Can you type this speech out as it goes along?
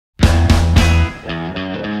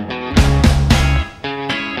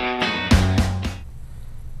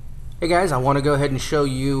Hey guys, I want to go ahead and show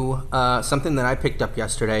you something that I picked up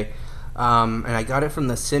yesterday, and I got it from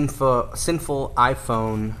the Sinful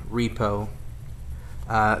iPhone repo.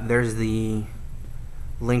 There's the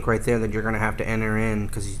link right there that you're going to have to enter in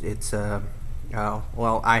because it's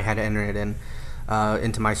well, I had to enter it in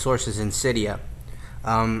into my sources in Cydia.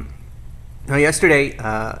 Now yesterday,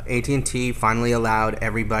 AT&T finally allowed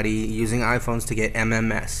everybody using iPhones to get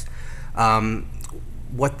MMS.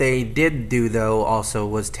 What they did do, though, also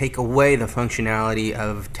was take away the functionality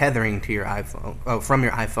of tethering to your iPhone, from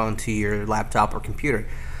your iPhone to your laptop or computer.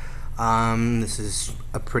 This is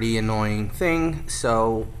a pretty annoying thing,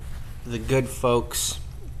 so the good folks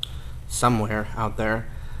somewhere out there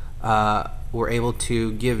were able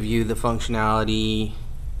to give you the functionality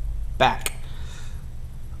back,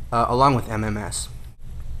 along with MMS.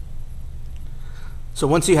 So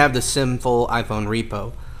once you have the Sinful iPhone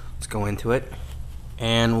repo, let's go into it.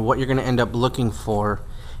 And what you're going to end up looking for,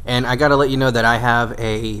 and I got to let you know that I have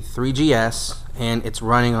a 3GS and it's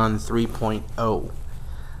running on 3.0.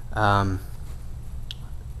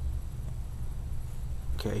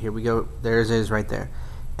 Okay, here we go. There's it is right there.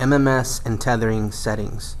 MMS and tethering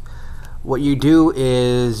settings. What you do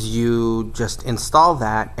is you just install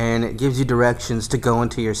that, and it gives you directions to go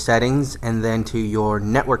into your settings and then to your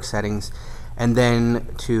network settings, and then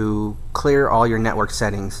to clear all your network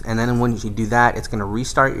settings. And then when you do that, it's going to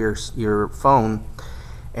restart your phone,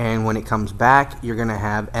 and when it comes back, you're going to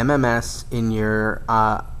have MMS in your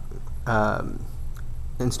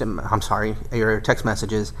your text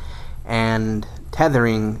messages, and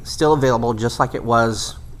tethering still available just like it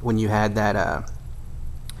was when you had that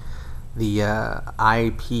the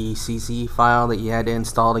IPCC file that you had to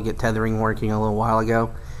install to get tethering working a little while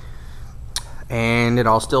ago. And it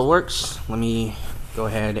all still works. Let me go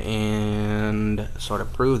ahead and sort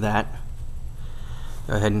of prove that.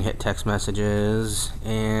 Go ahead and hit text messages,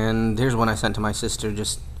 and here's one I sent to my sister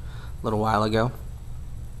just a little while ago.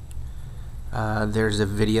 There's a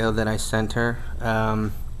video that I sent her,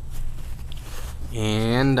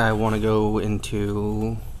 and I want to go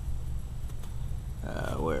into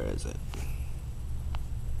where is it?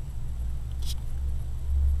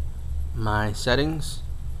 My settings.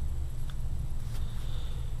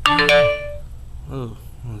 Oh,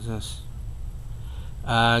 what is this?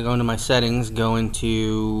 Go into my settings, go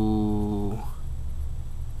into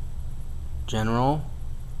general,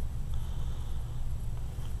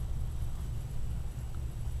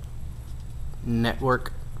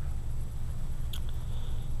 network,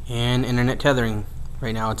 and internet tethering.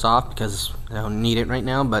 Right now it's off because I don't need it right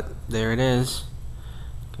now, but there it is.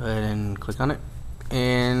 Go ahead and click on it,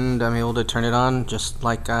 and I'm able to turn it on just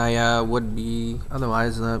like I would be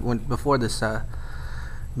otherwise before this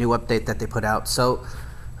new update that they put out. So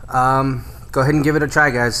go ahead and give it a try,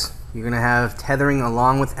 guys. You're gonna have tethering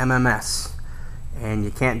along with MMS, and you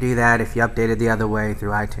can't do that if you updated the other way through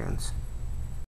iTunes.